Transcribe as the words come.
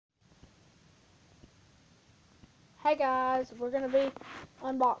Hey guys, we're going to be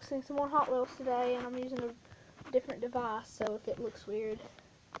unboxing some more Hot Wheels today, and I'm using a different device, so if it looks weird,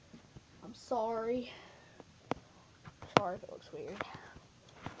 I'm sorry. Sorry if it looks weird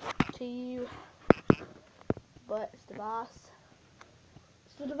to you, but it's the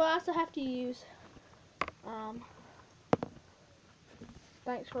device I have to use.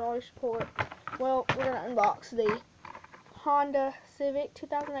 Thanks for all your support. Well, we're going to unbox the Honda Civic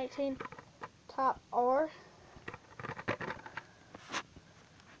 2018 Type R.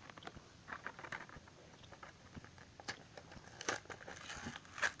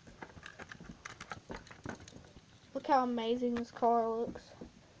 Look how amazing this car looks.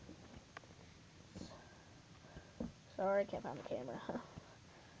 Sorry, I can't find the camera.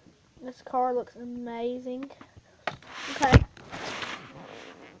 This car looks amazing. Okay.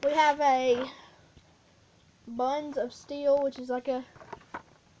 We have a Buns of Steel, which is like a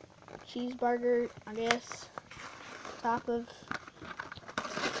cheeseburger, I guess, type of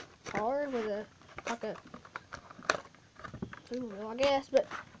car with like a wheel, I guess. But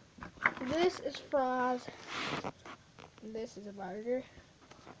this is fries. And this is a burger.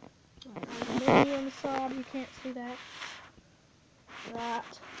 There's a menu on the side. You can't see that. Right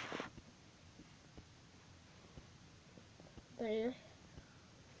there.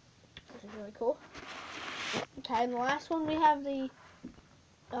 This is really cool. Okay, and the last one we have the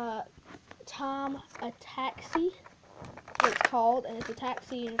Time a Taxi. That's what it's called, and it's a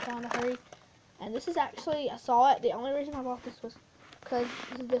taxi and you're trying to hurry. And this is actually, I saw it. The only reason I bought this was because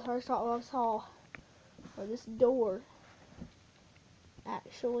this is the first Hot Wheels I saw where this door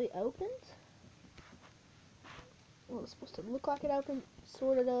actually opens. Well, it's supposed to look like it opens,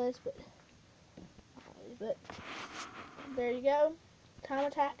 sort of does, but there you go. Time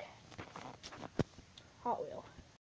Attack Hot Wheel.